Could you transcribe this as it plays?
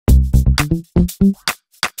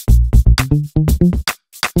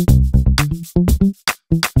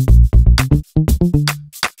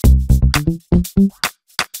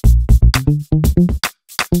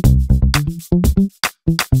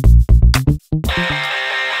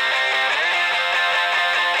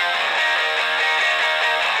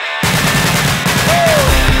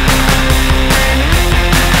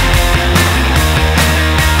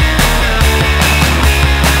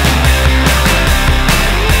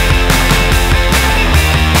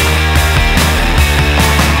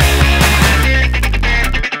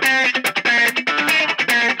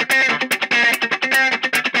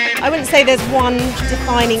There's one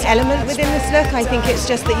defining element within this look. I think it's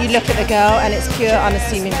just that you look at the girl and it's pure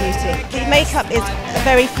unassuming beauty. The makeup is a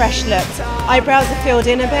very fresh look. Eyebrows are filled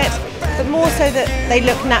in a bit, but more so that they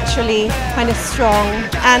look naturally kind of strong.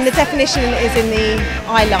 And the definition is in the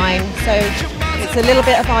eyeline. So it's a little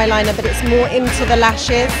bit of eyeliner, but it's more into the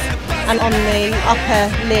lashes and on the upper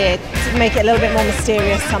lid to make it a little bit more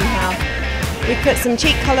mysterious somehow. We've put some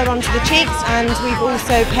cheek colour onto the cheeks and we've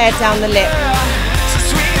also pared down the lip.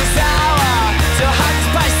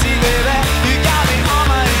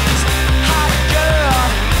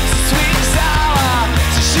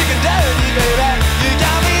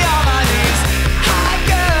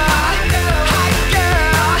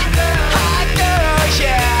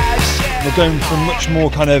 We're going for a much more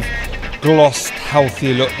kind of glossed,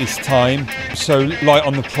 healthier look this time. So light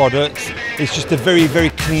on the products. It's just a very,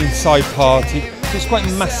 very clean side party. So it's quite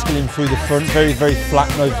masculine through the front, very, very flat,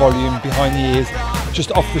 no volume behind the ears.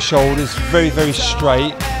 Just off the shoulders, very, very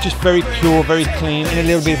straight. Just very pure, very clean, and a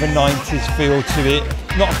little bit of a 90s feel to it.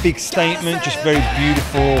 Not a big statement, just very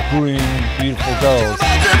beautiful, groomed, beautiful girls.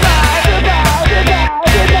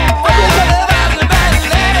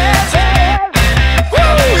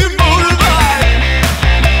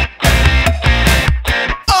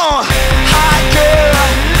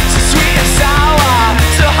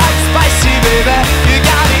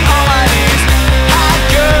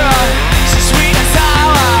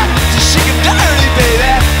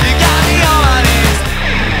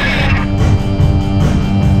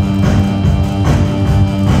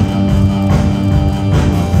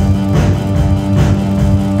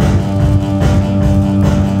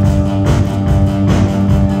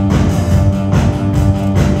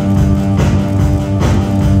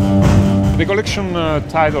 The collection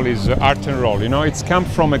title is Art and Roll. You know, it's come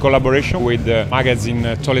from a collaboration with the magazine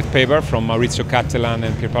Toilet Paper from Maurizio Cattelan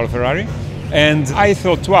and Pierpaolo Ferrari. And I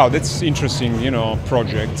thought, wow, that's interesting, you know,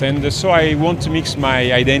 project. And so I want to mix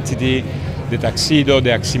my identity, the tuxedo, the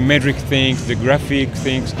asymmetric things, the graphic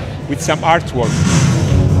things, with some artwork.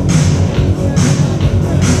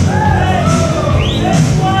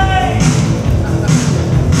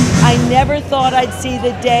 I never thought I'd see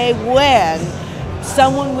the day when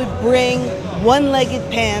someone would bring one-legged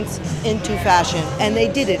pants into fashion, and they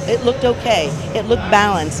did it. It looked okay. It looked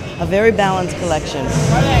balanced, a very balanced collection.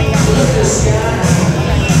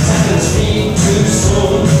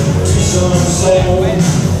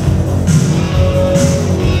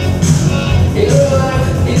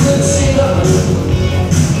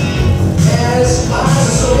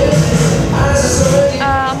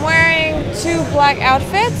 I'm wearing two black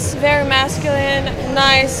outfits, very masculine,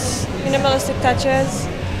 nice, minimalistic touches.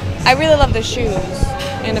 I really love the shoes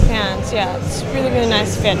and the pants. Yeah, it's really, really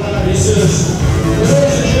nice fit.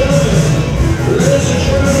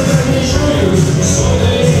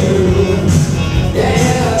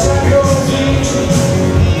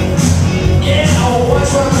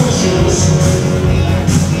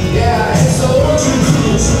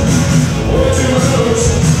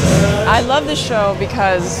 I love the show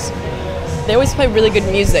because they always play really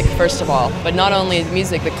good music, first of all, but not only the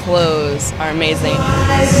music, the clothes are amazing.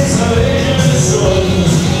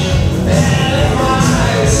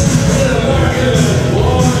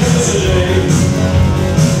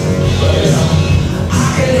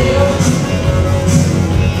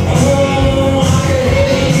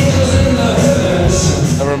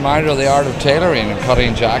 A reminder of the art of tailoring and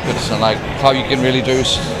cutting jackets and like how you can really do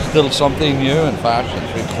still something new in fashion.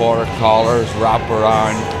 3/4 collars, wrap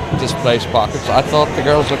around, displaced pockets. I thought the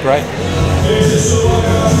girls looked great.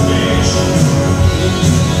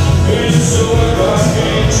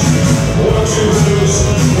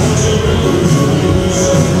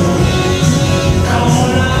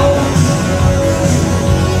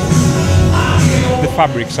 The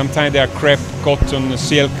fabric, sometimes they are crepe, cotton,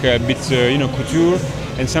 silk, a bit, you know, couture,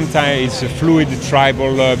 and sometimes it's fluid,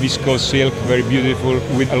 tribal, viscose silk, very beautiful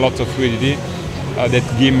with a lot of fluidity that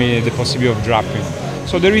give me the possibility of draping.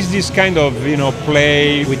 So there is this kind of,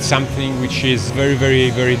 play with something which is very, very,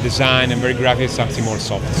 very design and very graphic, something more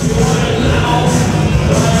soft.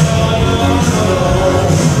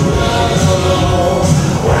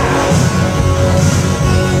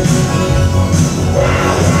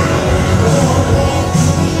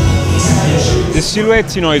 The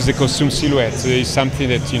silhouette, is the costume silhouette. It's something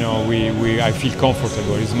that, I feel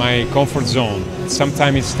comfortable. It's my comfort zone.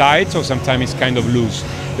 Sometimes it's tight or sometimes it's kind of loose.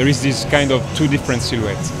 There is this kind of two different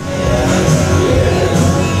silhouettes.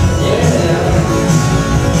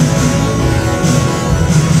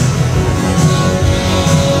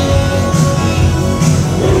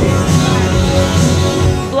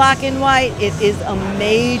 Black and white, it is a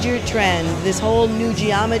major trend. This whole new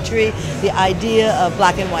geometry, the idea of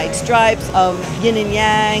black and white stripes, of yin and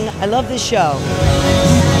yang. I love this show.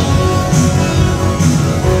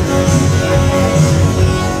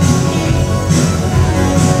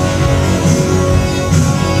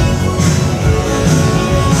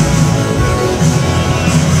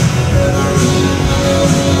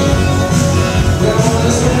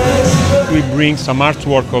 We bring some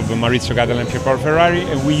artwork of Maurizio Cattelan and Pier Paolo Ferrari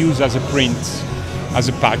and we use as a print, as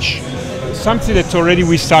a patch. Something that already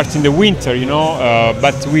we start in the winter,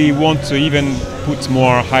 but we want to even put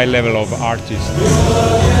more high level of artists.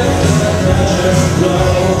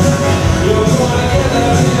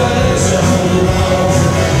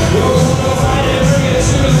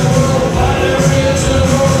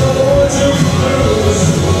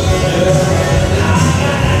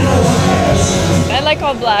 I like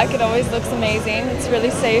all black. It always looks amazing. It's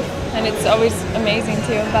really safe and it's always amazing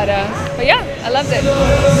too. But yeah, I loved it.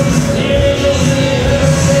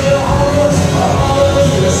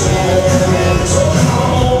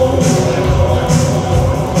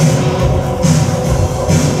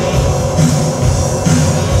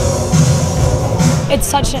 It's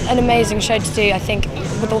such an amazing show to do, I think,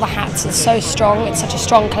 with all the hats. It's so strong, it's such a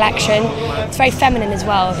strong collection. It's very feminine as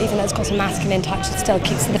well, even though it's got a masculine touch, it still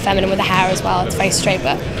keeps the feminine with the hair as well. It's very straight,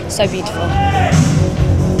 but so beautiful.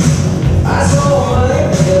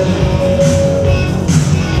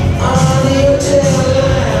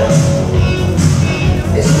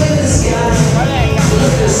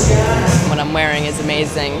 What I'm wearing is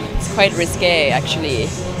amazing. It's quite risque, actually.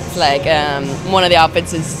 It's like one of the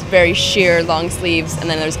outfits is very sheer, long sleeves, and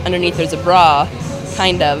then underneath there's a bra,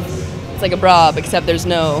 kind of. It's like a bra, except there's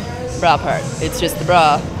no bra part. It's just the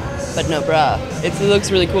bra, but no bra. It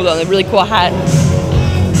looks really cool though, and a really cool hat.